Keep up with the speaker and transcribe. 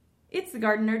It's the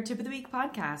Garden Nerd Tip of the Week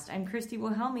podcast. I'm Christy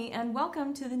Wilhelmy, and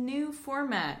welcome to the new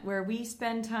format where we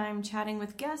spend time chatting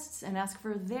with guests and ask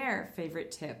for their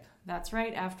favorite tip. That's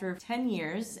right, after 10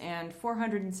 years and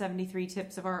 473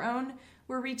 tips of our own,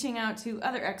 we're reaching out to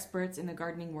other experts in the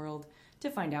gardening world to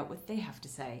find out what they have to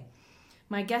say.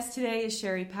 My guest today is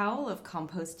Sherry Powell of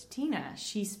Compost Tina.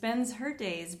 She spends her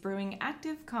days brewing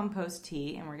active compost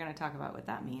tea, and we're going to talk about what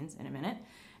that means in a minute,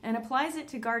 and applies it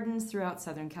to gardens throughout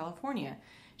Southern California.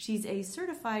 She's a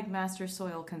certified master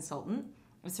soil consultant,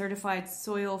 a certified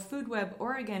Soil Food Web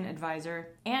Oregon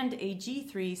advisor, and a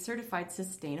G3 certified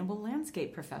sustainable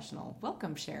landscape professional.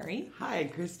 Welcome, Sherry.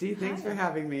 Hi, Christy. Thanks for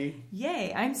having me.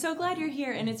 Yay. I'm so glad you're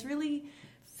here, and it's really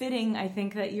fitting, I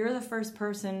think, that you're the first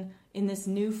person in this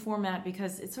new format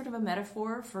because it's sort of a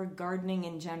metaphor for gardening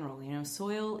in general. You know,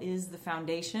 soil is the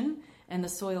foundation, and the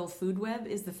Soil Food Web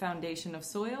is the foundation of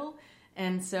soil.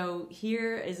 And so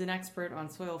here is an expert on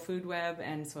Soil Food Web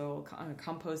and soil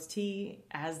compost tea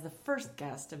as the first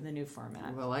guest of the new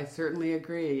format. Well, I certainly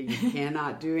agree. You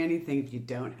cannot do anything if you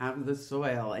don't have the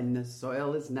soil. And the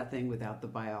soil is nothing without the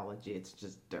biology. It's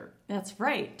just dirt. That's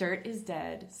right. Dirt is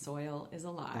dead. Soil is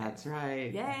alive. That's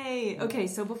right. Yay. Okay,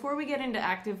 so before we get into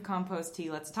active compost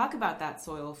tea, let's talk about that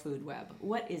Soil Food Web.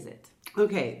 What is it?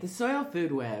 Okay, the Soil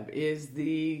Food Web is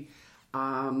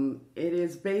it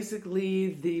is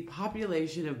basically the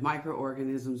population of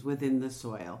microorganisms within the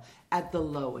soil at the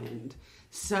low end.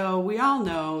 So we all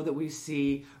know that we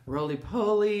see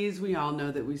roly-polies, we all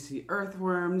know that we see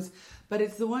earthworms, but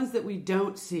it's the ones that we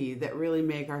don't see that really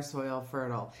make our soil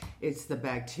fertile. It's the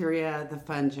bacteria, the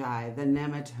fungi, the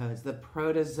nematodes, the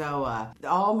protozoa,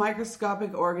 all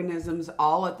microscopic organisms,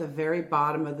 all at the very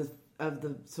bottom of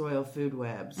the soil food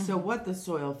web. Mm-hmm. So what the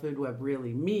soil food web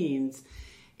really means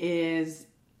is,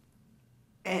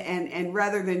 and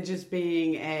rather than just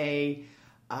being a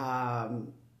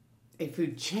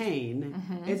food chain,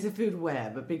 mm-hmm. it's a food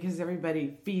web because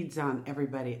everybody feeds on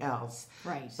everybody else.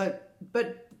 Right.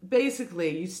 But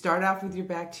basically, you start off with your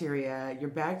bacteria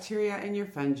and your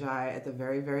fungi at the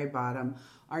very, very bottom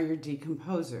are your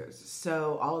decomposers.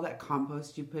 So all of that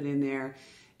compost you put in there,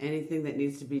 anything that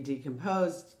needs to be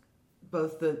decomposed,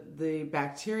 both the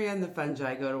bacteria and the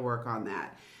fungi go to work on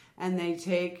that. And they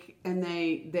take and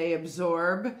they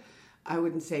absorb, I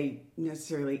wouldn't say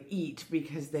necessarily eat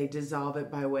because they dissolve it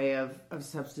by way of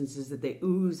substances that they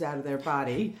ooze out of their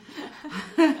body.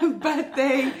 But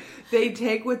they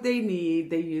take what they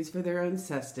need, they use for their own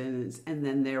sustenance, and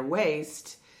then their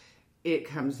waste, it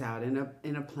comes out in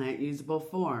a plant usable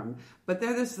form. But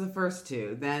they're the first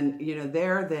two. Then,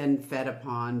 they're then fed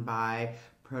upon by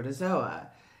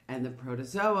protozoa. And the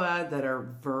protozoa that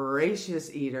are voracious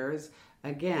eaters,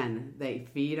 again, they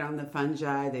feed on the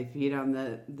fungi, they feed on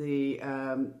the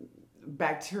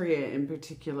bacteria in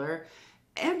particular,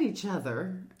 and each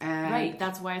other. And right,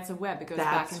 that's why it's a web. It goes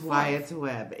back and forth. That's why it's a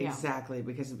web, exactly,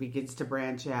 because it begins to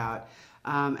branch out.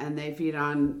 And they feed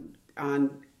on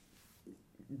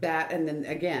that, and then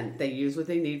again, they use what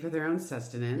they need for their own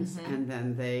sustenance, mm-hmm. and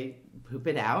then they poop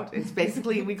it out. It's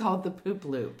basically, we call it the poop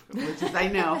loop, which is, I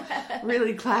know,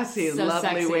 really classy and lovely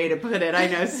sexy way to put it. I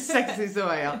know, sexy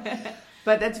soil.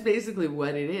 But that's basically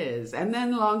what it is. And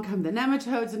then along come the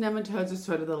nematodes. The nematodes are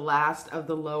sort of the last of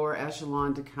the lower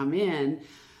echelon to come in.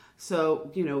 So,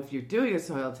 if you're doing a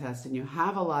soil test and you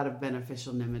have a lot of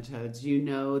beneficial nematodes, you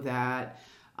know that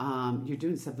you're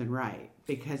doing something right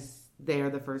because they are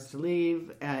the first to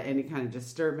leave any kind of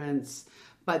disturbance.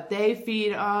 But they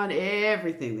feed on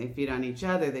everything. They feed on each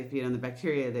other. They feed on the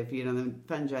bacteria. They feed on the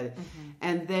fungi. Mm-hmm.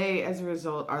 And they, as a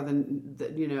result, are the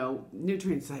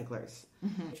nutrient cyclers.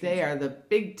 Mm-hmm. They are the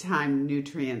big-time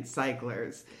nutrient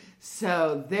cyclers.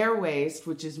 So their waste,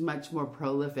 which is much more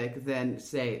prolific than,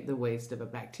 say, the waste of a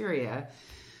bacteria,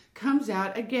 comes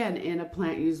out, again, in a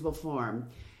plant-usable form.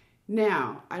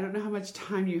 Now, I don't know how much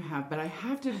time you have, but I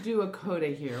have to do a coda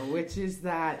here, which is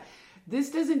that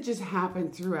this doesn't just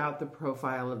happen throughout the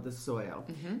profile of the soil.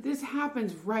 Mm-hmm. This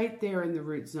happens right there in the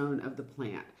root zone of the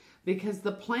plant because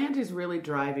the plant is really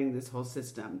driving this whole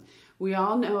system. We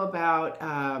all know about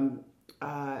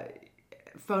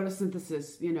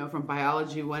photosynthesis, from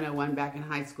Biology 101 back in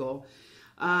high school.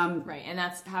 Right, and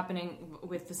that's happening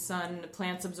with the sun,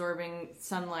 plants absorbing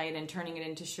sunlight and turning it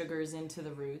into sugars into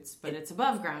the roots, but it's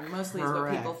above ground, mostly is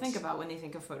what people think about when they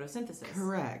think of photosynthesis.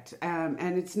 Correct.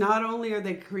 And it's not only are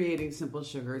they creating simple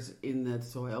sugars in the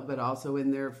soil, but also in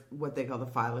their, what they call the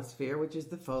phyllosphere, which is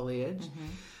the foliage.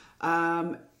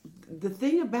 Mm-hmm. The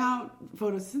thing about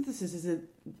photosynthesis is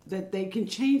that they can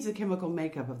change the chemical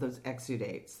makeup of those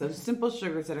exudates. Those simple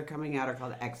sugars that are coming out are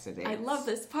called exudates. I love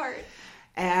this part.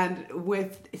 And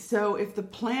so if the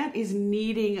plant is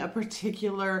needing a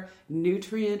particular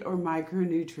nutrient or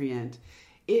micronutrient,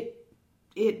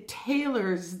 it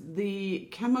tailors the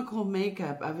chemical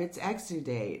makeup of its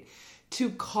exudate to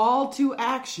call to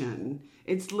action.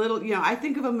 It's little, I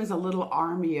think of them as a little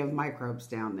army of microbes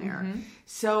down there.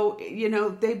 So,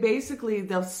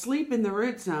 they'll sleep in the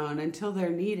root zone until they're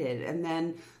needed. And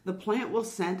then the plant will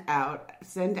send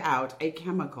out a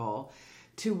chemical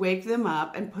to wake them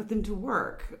up and put them to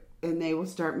work. And they will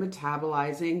start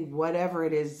metabolizing whatever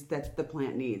it is that the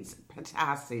plant needs.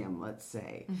 Potassium, let's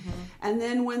say. And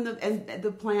then when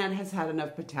the plant has had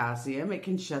enough potassium, it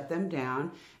can shut them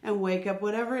down and wake up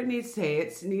whatever it needs. Say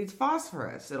it needs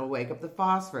phosphorus. It'll wake up the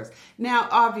phosphorus. Now,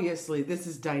 obviously, this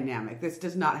is dynamic. This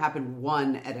does not happen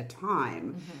one at a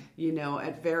time.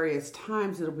 At various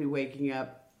times, it'll be waking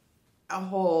up a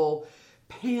whole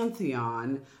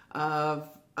pantheon of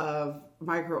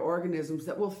microorganisms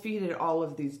that will feed it all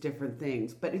of these different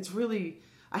things. But it's really,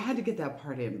 I had to get that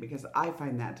part in because I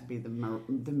find that to be the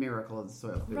miracle of the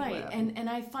soil food right. web. And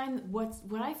I find what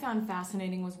I found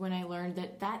fascinating was when I learned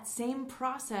that same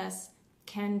process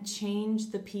can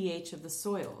change the pH of the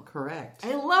soil. Correct.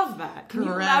 I love that. Can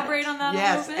you elaborate on that a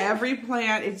little bit? Yes, every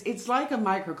plant, it's like a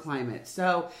microclimate.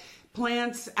 So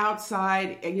plants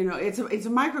outside, it's a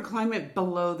microclimate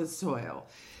below the soil.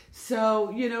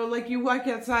 So, like you walk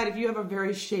outside, if you have a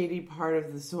very shady part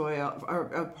of the soil or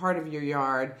a part of your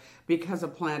yard because a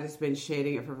plant has been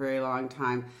shading it for a very long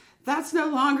time, that's no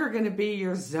longer going to be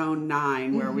your zone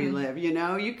 9 where we live.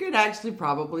 You could actually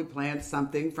probably plant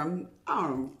something from,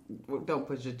 don't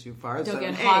push it too far. Don't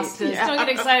get hostas. Yeah. Don't get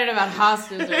excited about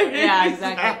hostas. Yeah,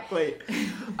 exactly.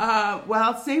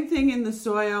 Well, same thing in the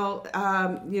soil,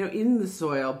 in the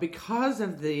soil, because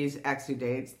of these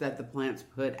exudates that the plants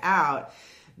put out,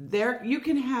 you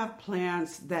can have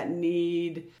plants that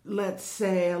need, let's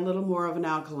say, a little more of an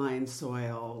alkaline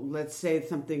soil. Let's say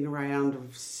something around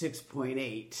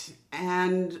 6.8.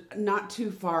 And not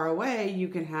too far away, you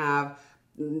can have,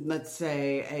 let's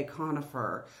say, a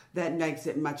conifer that makes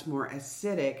it much more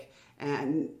acidic.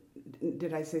 And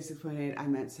did I say 6.8? I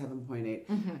meant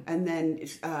 7.8. And then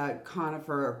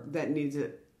conifer that needs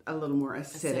it a little more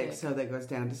acidic, so that goes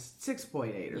down to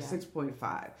 6.8 or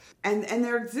 6.5. And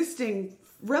they're existing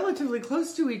relatively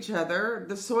close to each other.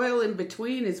 The soil in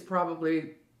between is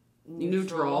probably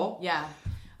neutral. Yeah.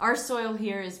 Our soil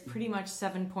here is pretty much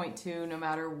 7.2 no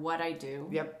matter what I do.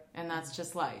 Yep. And that's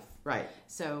just life. Right.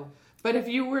 So... But if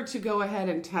you were to go ahead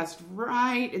and test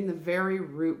right in the very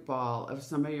root ball of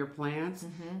some of your plants,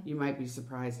 you might be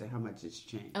surprised at how much it's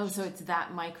changed. Oh, so it's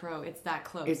that micro, it's that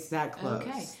close. It's that close.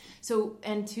 Okay. So,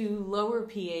 and to lower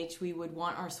pH, we would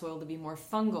want our soil to be more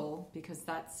fungal because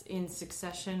that's in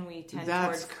succession. We tend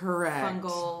towards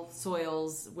fungal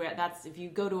soils. Where if you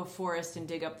go to a forest and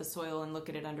dig up the soil and look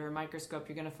at it under a microscope,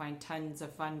 you're going to find tons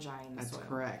of fungi in the soil. That's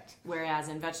correct. Whereas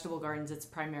in vegetable gardens, it's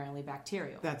primarily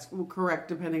bacterial. That's correct,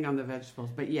 depending on the vegetables,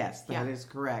 but yes, that is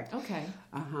correct. Okay.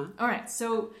 All right.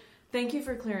 So thank you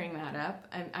for clearing that up.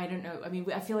 I don't know. I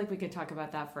mean, I feel like we could talk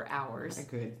about that for hours. I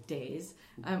could. Days.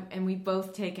 And we've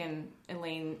both taken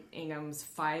Elaine Ingham's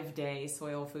 5-day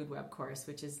soil food web course,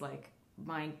 which is like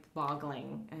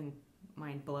mind-boggling and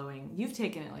mind-blowing. You've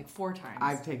taken it like 4 times.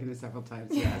 I've taken it several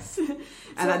times, yes.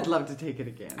 And I'd love to take it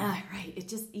again. Right. It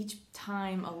just, each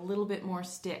time a little bit more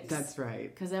sticks. That's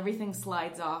right. Because everything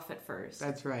slides off at first.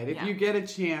 That's right. If you get a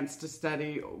chance to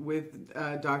study with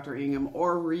Dr. Ingham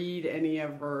or read any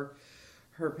of her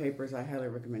papers, I highly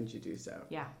recommend you do so.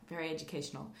 Yeah, very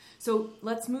educational. So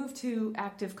let's move to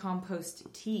active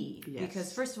compost tea. Yes.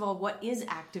 Because first of all, what is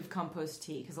active compost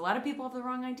tea? Because a lot of people have the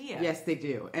wrong idea. Yes, they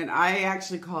do. And I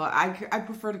actually call it, I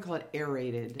prefer to call it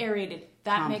aerated. Aerated.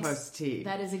 Compost tea.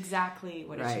 That is exactly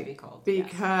what it should be called.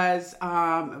 Because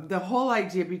the whole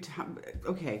idea,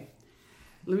 okay,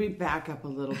 let me back up a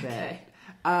little bit.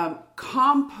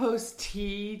 Compost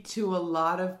tea to a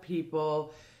lot of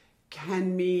people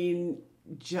can mean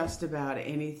just about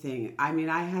anything. I mean,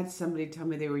 I had somebody tell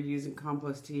me they were using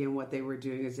compost tea, and what they were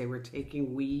doing is they were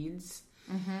taking weeds,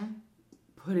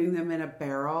 putting them in a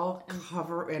barrel,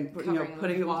 putting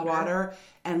it with water,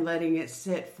 and letting it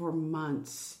sit for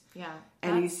months. Yeah.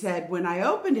 And he said, when I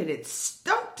opened it, it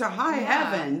stunk to high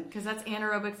heaven. Because that's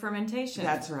anaerobic fermentation.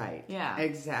 That's right. Yeah.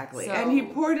 Exactly. So, and he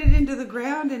poured it into the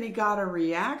ground and he got a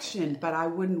reaction, but I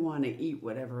wouldn't want to eat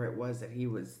whatever it was that he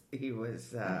was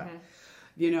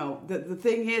the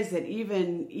thing is that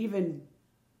even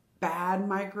bad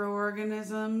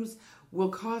microorganisms will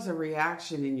cause a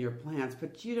reaction in your plants,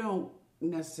 but you don't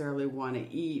necessarily want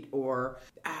to eat or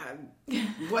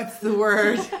what's the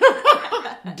word?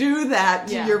 Do that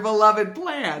to your beloved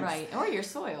plants, right? Or your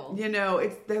soil.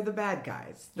 They're the bad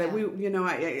guys that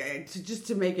just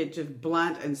to make it just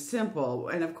blunt and simple.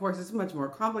 And of course, it's much more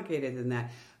complicated than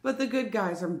that. But the good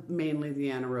guys are mainly the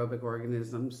anaerobic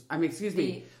organisms.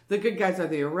 The good guys are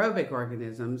the aerobic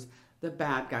organisms. The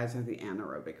bad guys are the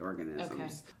anaerobic organisms. Okay.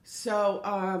 So,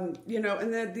 and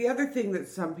the other thing that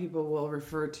some people will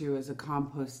refer to as a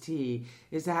compostee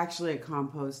is actually a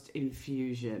compost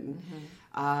infusion,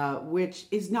 which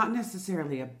is not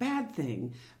necessarily a bad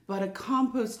thing, but a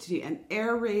compostee, an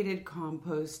aerated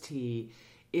compostee,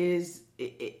 is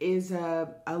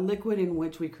a liquid in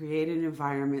which we create an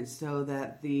environment so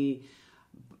that the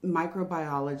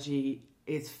microbiology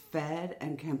is fed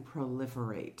and can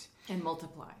proliferate. And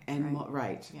multiply.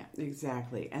 Right. Yeah.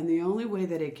 Exactly. And the only way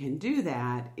that it can do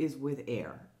that is with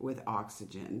air, with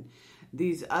oxygen.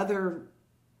 These other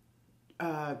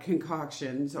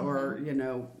concoctions or,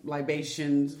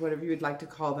 libations, whatever you'd like to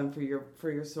call them for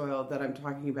your soil that I'm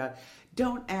talking about,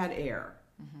 don't add air.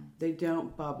 They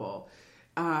don't bubble.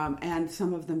 And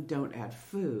some of them don't add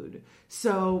food.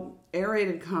 So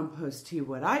aerated compost tea,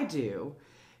 what I do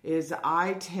is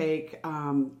I take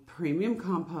premium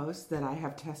compost that I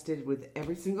have tested with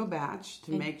every single batch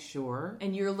to make sure.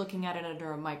 And you're looking at it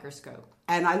under a microscope.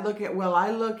 And I look at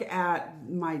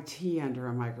my tea under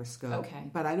a microscope. Okay.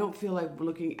 But I don't feel like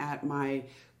looking at my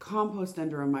compost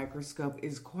under a microscope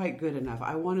is quite good enough.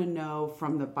 I want to know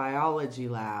from the biology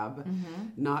lab,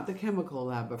 not the chemical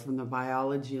lab, but from the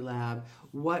biology lab,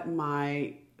 what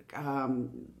my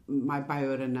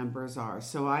biota numbers are.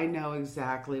 So I know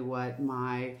exactly what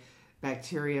my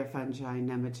bacteria, fungi,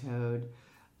 nematode,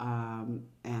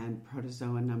 and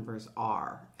protozoa numbers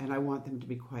are. And I want them to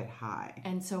be quite high.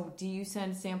 And so do you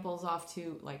send samples off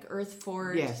to like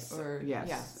Earthfort? Yes. So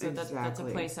exactly. that's a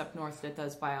place up north that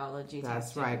does biology testing.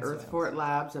 That's right. Earthfort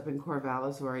Labs up in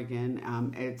Corvallis, Oregon.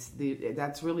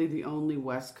 That's really the only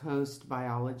West Coast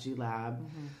biology lab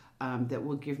that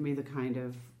will give me the kind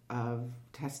of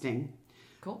testing.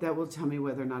 Cool. That will tell me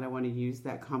whether or not I want to use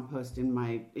that compost in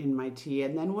my tea.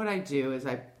 And then what I do is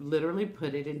I literally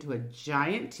put it into a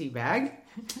giant tea bag.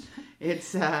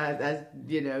 It's zip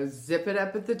it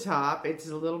up at the top. It's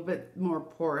a little bit more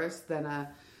porous than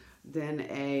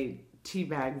a tea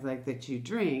bag like that you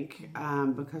drink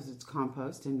because it's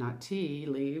compost and not tea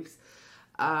leaves.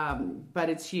 But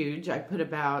it's huge. I put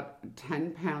about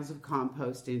 10 pounds of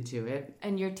compost into it.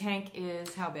 And your tank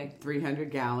is how big?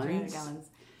 300 gallons. 300 gallons.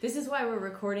 This is why we're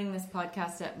recording this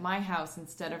podcast at my house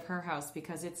instead of her house,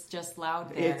 because it's just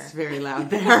loud there. It's very loud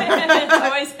there.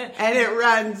 And it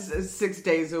runs 6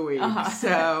 days a week.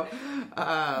 So,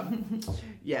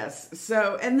 yes.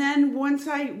 So, and then once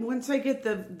I get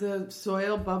the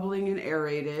soil bubbling and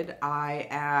aerated, I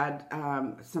add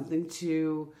something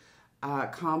to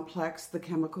complex the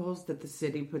chemicals that the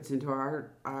city puts into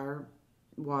our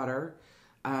water.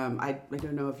 I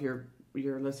don't know if your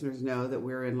listeners know that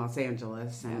we're in Los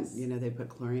Angeles and, they put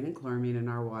chlorine and chloramine in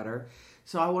our water.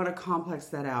 So I want to complex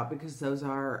that out because those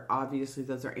are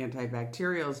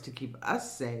antibacterials to keep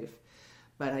us safe,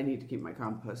 but I need to keep my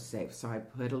compost safe. So I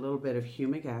put a little bit of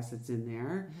humic acids in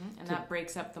there. And that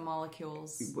breaks up the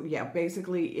molecules. Yeah,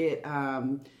 basically it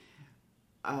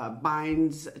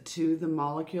binds to the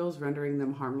molecules, rendering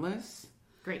them harmless.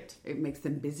 Great. It makes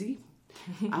them busy.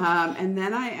 And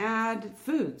then I add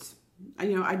foods.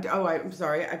 I'm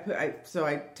sorry.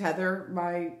 I tether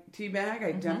my tea bag.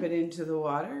 I dump it into the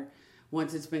water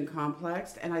once it's been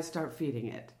complexed, and I start feeding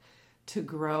it to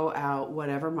grow out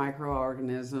whatever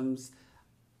microorganisms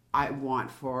I want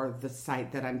for the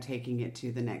site that I'm taking it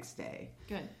to the next day.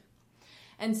 Good.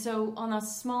 And so on a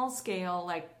small scale,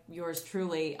 like yours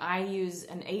truly, I use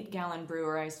an 8-gallon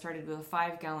brewer. I started with a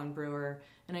 5-gallon brewer,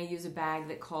 and I use a bag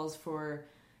that calls for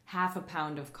half a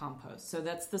pound of compost. So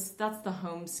that's the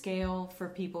home scale for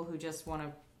people who just want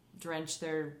to drench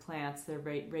their plants, their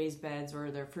raised beds,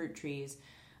 or their fruit trees.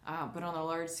 But on a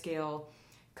large scale,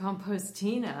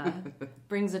 Compostina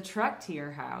brings a truck to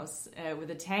your house with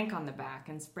a tank on the back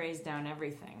and sprays down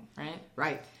everything, right?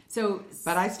 Right.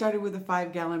 But I started with a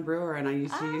 5-gallon brewer, and I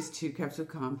used to use 2 cups of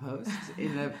compost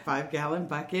in a 5-gallon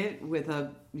bucket with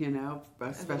a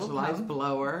specialized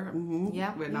blower. On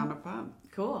a pump.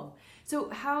 Cool. So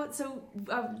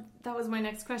that was my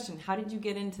next question. How did you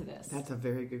get into this? That's a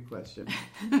very good question.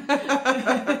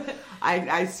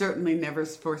 I certainly never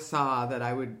foresaw that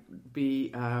I would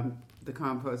be the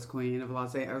compost queen of or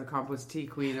the compost tea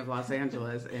queen of Los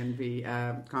Angeles and be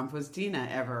Compostina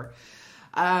ever.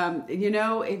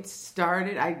 It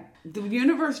started, the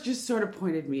universe just sort of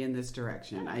pointed me in this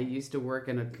direction. I used to work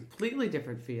in a completely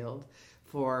different field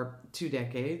for 2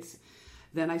 decades.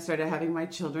 Then I started having my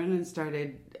children and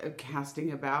started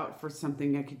casting about for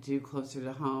something I could do closer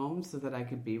to home so that I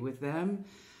could be with them.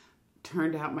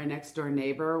 Turned out my next door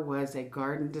neighbor was a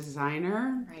garden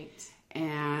designer. Right.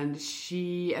 And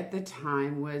she, at the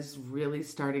time, was really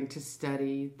starting to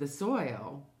study the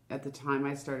soil. At the time,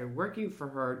 I started working for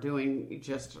her, doing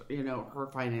just, her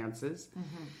finances.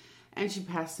 Mm-hmm. And she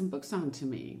passed some books on to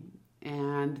me.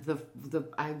 And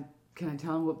can I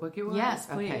tell them what book it was? Yes,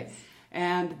 please. Okay.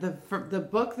 And the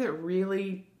book that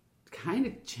really kind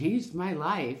of changed my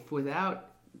life,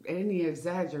 without any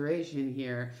exaggeration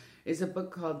here, is a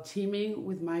book called Teeming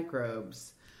with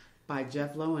Microbes by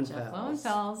Jeff Lowenfels. Jeff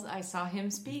Lowenfels. I saw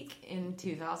him speak in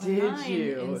 2009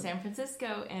 in San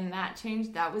Francisco, and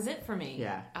that was it for me.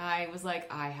 Yeah. I was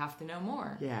like, I have to know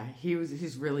more. Yeah,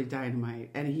 he's really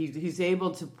dynamite. And he's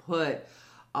able to put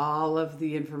all of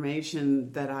the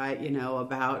information that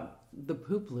about the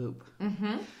poop loop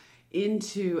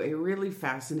into a really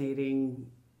fascinating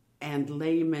and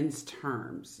layman's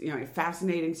terms. A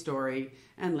fascinating story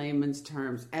and layman's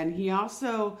terms. And he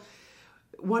also,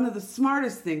 one of the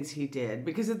smartest things he did,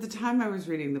 because at the time I was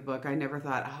reading the book, I never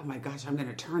thought, oh my gosh, I'm going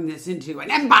to turn this into an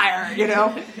empire,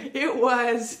 It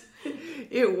was,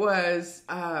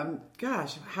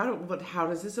 gosh, how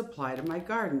does this apply to my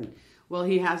garden? Well,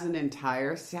 he has an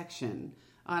entire section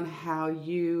on how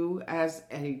you, as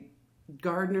a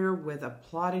gardener with a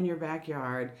plot in your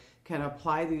backyard, can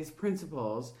apply these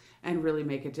principles and really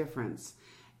make a difference.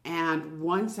 And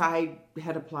once I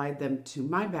had applied them to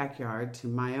my backyard, to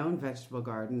my own vegetable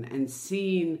garden, and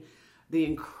seen the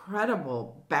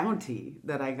incredible bounty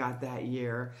that I got that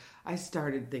year, I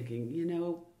started thinking,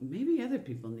 maybe other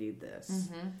people need this.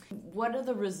 Mm-hmm. What are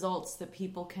the results that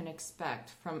people can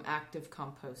expect from active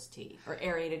compost tea or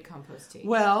aerated compost tea?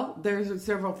 Well, there's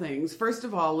several things. First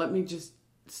of all, let me just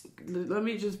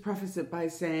preface it by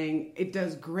saying it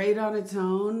does great on its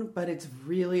own, but it's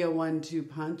really a 1-2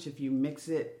 punch if you mix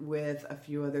it with a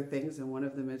few other things, and one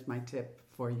of them is my tip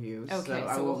for you. Okay,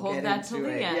 so we'll hold that till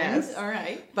the end. Yes. All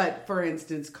right. But for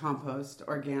instance, compost,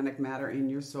 organic matter in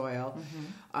your soil.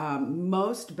 Mm-hmm.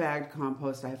 Most bagged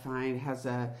compost, I find, has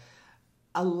a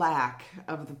lack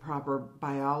of the proper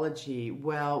biology.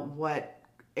 Well, what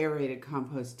aerated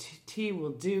compost tea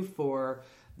will do for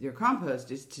your compost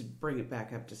is to bring it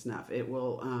back up to snuff. It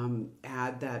will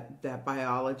add that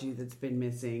biology that's been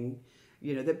missing.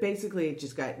 That basically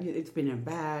it's been in a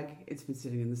bag, it's been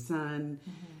sitting in the sun.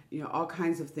 Mm-hmm. All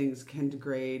kinds of things can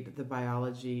degrade the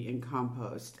biology in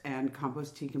compost, and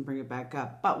compost tea can bring it back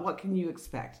up. But what can you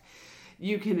expect?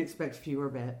 You can expect fewer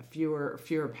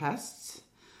pests,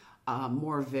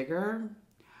 more vigor,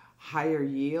 higher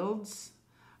yields.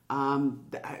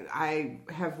 I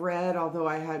have read, although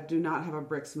do not have a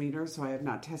Brix meter, so I have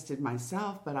not tested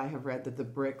myself, but I have read that the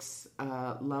Brix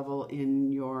level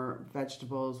in your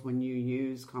vegetables when you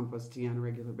use compost tea on a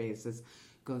regular basis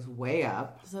goes way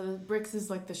up. So the Brix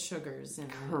is like the sugars in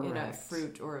a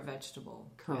fruit or a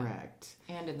vegetable. Correct.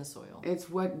 Yeah. And in the soil. It's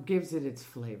what gives it its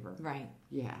flavor. Right.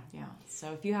 Yeah. Yeah.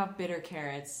 So if you have bitter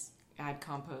carrots, add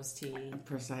compost tea.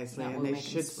 Precisely, and they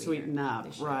should sweeten up,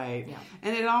 right? Yeah.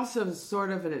 And it also is sort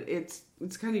of it's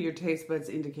kind of your taste buds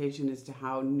indication as to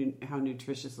how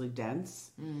nutritiously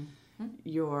dense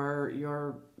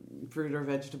your fruit or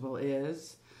vegetable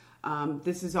is.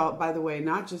 This is all, by the way,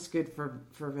 not just good for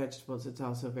vegetables. It's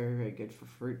also very, very good for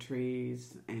fruit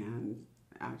trees and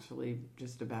actually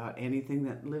just about anything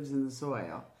that lives in the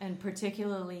soil. And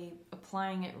particularly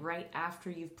applying it right after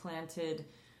you've planted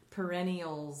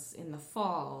perennials in the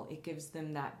fall, it gives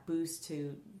them that boost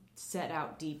to set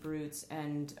out deep roots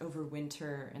and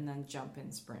overwinter and then jump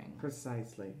in spring.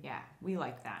 Precisely. Yeah, we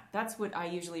like that. That's what I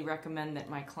usually recommend that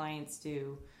my clients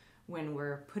do when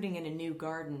we're putting in a new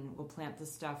garden. We'll plant the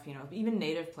stuff, even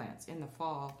native plants in the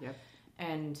fall. Yep.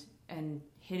 And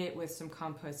hit it with some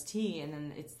compost tea, and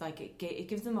then it's like it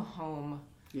gives them a home.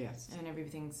 Yes. And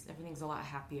everything's a lot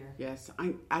happier. Yes.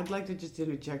 I'd like to just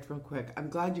interject real quick. I'm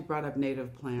glad you brought up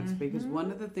native plants because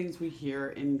one of the things we hear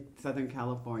in Southern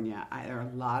California, there are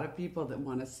a lot of people that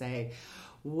want to say,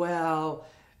 well,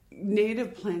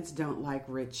 native plants don't like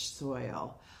rich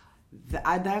soil.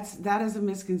 That is a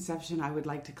misconception I would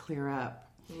like to clear up.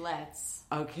 Let's.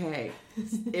 Okay.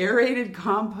 Aerated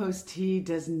compost tea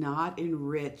does not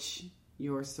enrich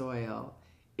your soil.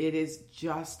 It is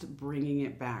just bringing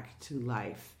it back to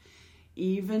life.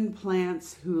 Even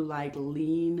plants who like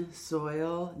lean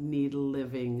soil need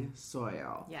living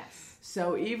soil. Yes.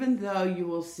 So even though you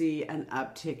will see an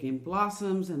uptick in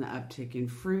blossoms, an uptick in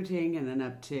fruiting, and an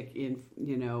uptick in,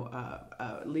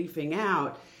 leafing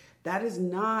out, that is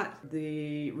not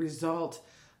the result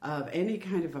of any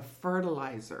kind of a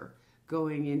fertilizer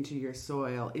going into your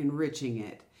soil, enriching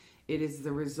it. It is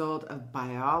the result of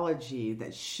biology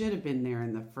that should have been there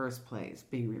in the first place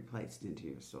being replaced into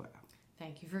your soil.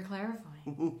 Thank you for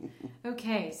clarifying.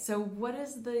 Okay, so what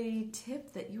is the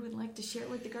tip that you would like to share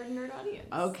with the Garden Nerd audience?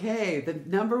 Okay, the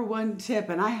number one tip,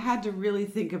 and I had to really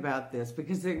think about this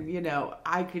because,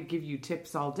 I could give you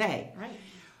tips all day. Right.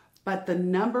 But the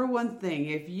number one thing,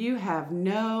 if you have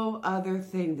no other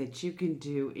thing that you can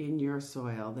do in your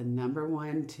soil, the number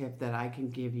one tip that I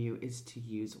can give you is to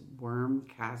use worm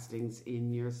castings in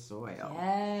your soil.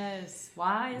 Yes.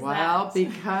 Why is that? Well,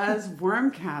 because worm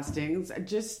castings,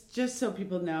 just so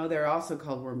people know, they're also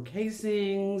called worm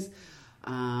casings,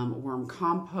 worm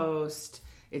compost.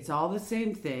 It's all the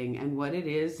same thing, and what it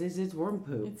is it's worm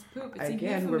poop. It's poop. It's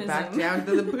Again, a we're back down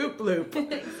to the poop loop.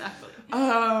 Exactly.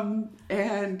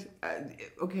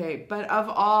 Okay, but of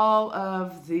all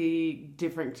of the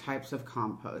different types of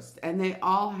compost, and they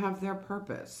all have their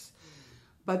purpose,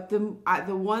 but the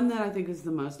one that I think is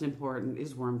the most important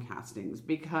is worm castings,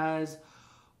 because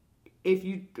if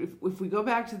we go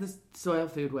back to the soil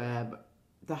food web,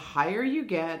 the higher you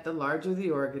get, the larger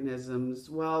the organisms.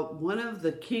 Well, one of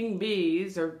the king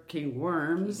bees or king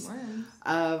worms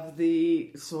of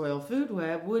the soil food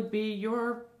web would be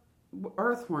your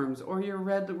earthworms or your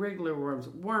regular worms.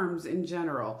 Worms in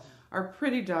general are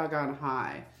pretty doggone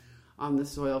high on the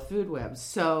soil food web.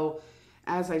 So,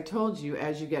 as I told you,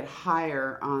 as you get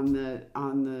higher on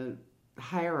the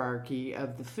hierarchy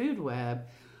of the food web,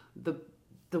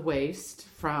 the waste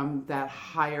from that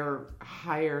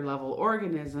higher level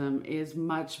organism is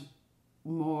much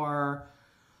more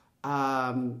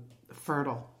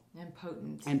fertile and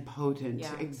potent.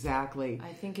 Yeah. Exactly.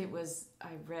 I think I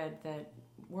read that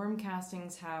worm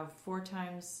castings have 4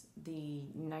 times the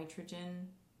nitrogen,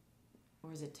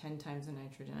 or is it 10 times the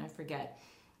nitrogen? I forget.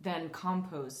 Than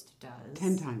compost does.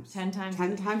 10 times. 10 times.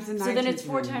 10 times the nitrogen. So then it's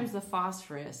 4 times the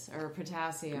phosphorus or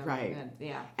potassium. Right.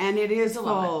 Yeah. And it is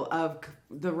full of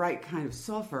the right kind of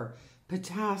sulfur,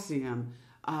 potassium,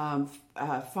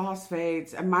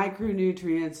 phosphates,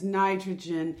 micronutrients,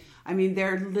 nitrogen. I mean,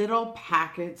 they're little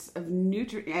packets of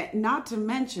nutrients, not to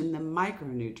mention the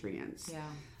micronutrients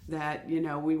that,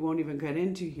 we won't even get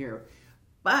into here.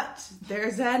 But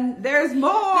there's more. There's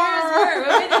more.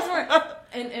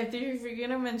 And if you're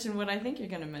going to mention what I think you're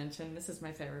going to mention, this is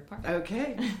my favorite part.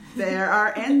 Okay. There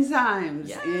are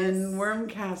enzymes in worm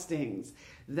castings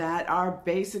that are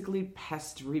basically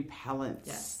pest repellents.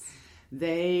 Yes.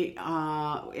 They,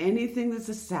 anything that's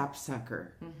a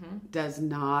sapsucker does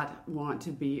not want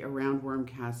to be around worm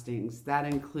castings. That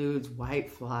includes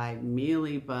whitefly,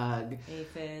 mealybug,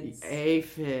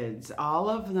 aphids. All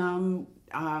of them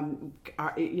are,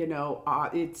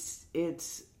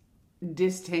 it's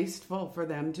distasteful for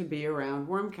them to be around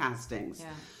worm castings. Yeah.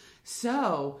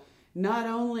 So not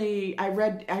only I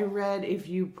read if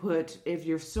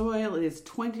your soil is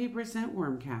 20%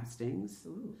 worm castings,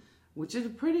 which is a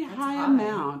pretty high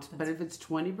amount, but if it's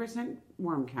 20%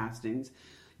 worm castings,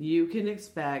 you can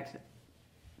expect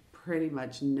pretty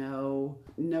much no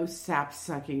sap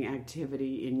sucking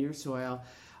activity in your soil.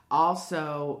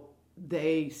 Also,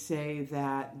 they say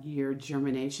that your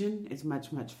germination is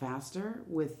much, much faster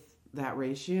with that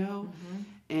ratio,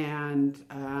 and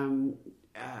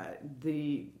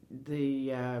the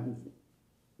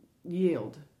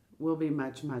yield will be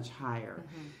much, much higher.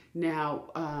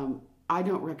 Now, I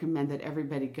don't recommend that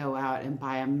everybody go out and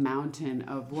buy a mountain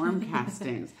of worm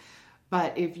castings,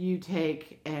 but if you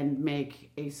take and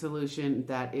make a solution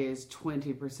that is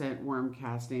 20% worm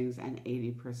castings and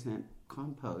 80%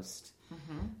 compost,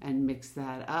 and mix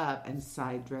that up and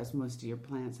side dress most of your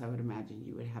plants, I would imagine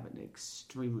you would have an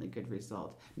extremely good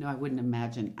result. No, I wouldn't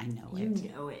imagine. I know it. You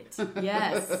know it.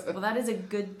 Yes. Well, that is a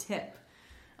good tip.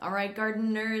 All right,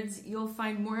 garden nerds, you'll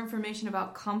find more information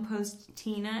about Compost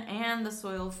Tina and the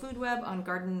Soil Food Web on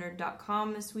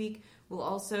GardenNerd.com this week. We'll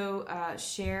also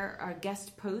share a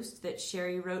guest post that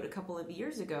Sherry wrote a couple of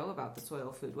years ago about the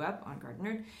Soil Food Web on Garden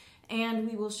Nerd. And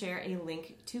we will share a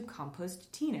link to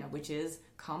Compost Tina, which is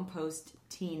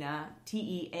CompostTeana,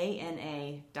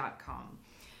 TEANA.com.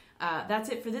 That's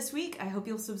it for this week. I hope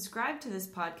you'll subscribe to this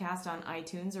podcast on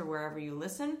iTunes or wherever you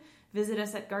listen. Visit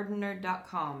us at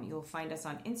GardenNerd.com. You'll find us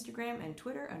on Instagram and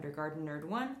Twitter under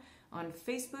GardenNerd1, on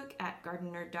Facebook at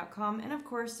GardenNerd.com, and of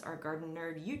course our Garden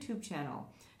Nerd YouTube channel.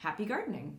 Happy gardening!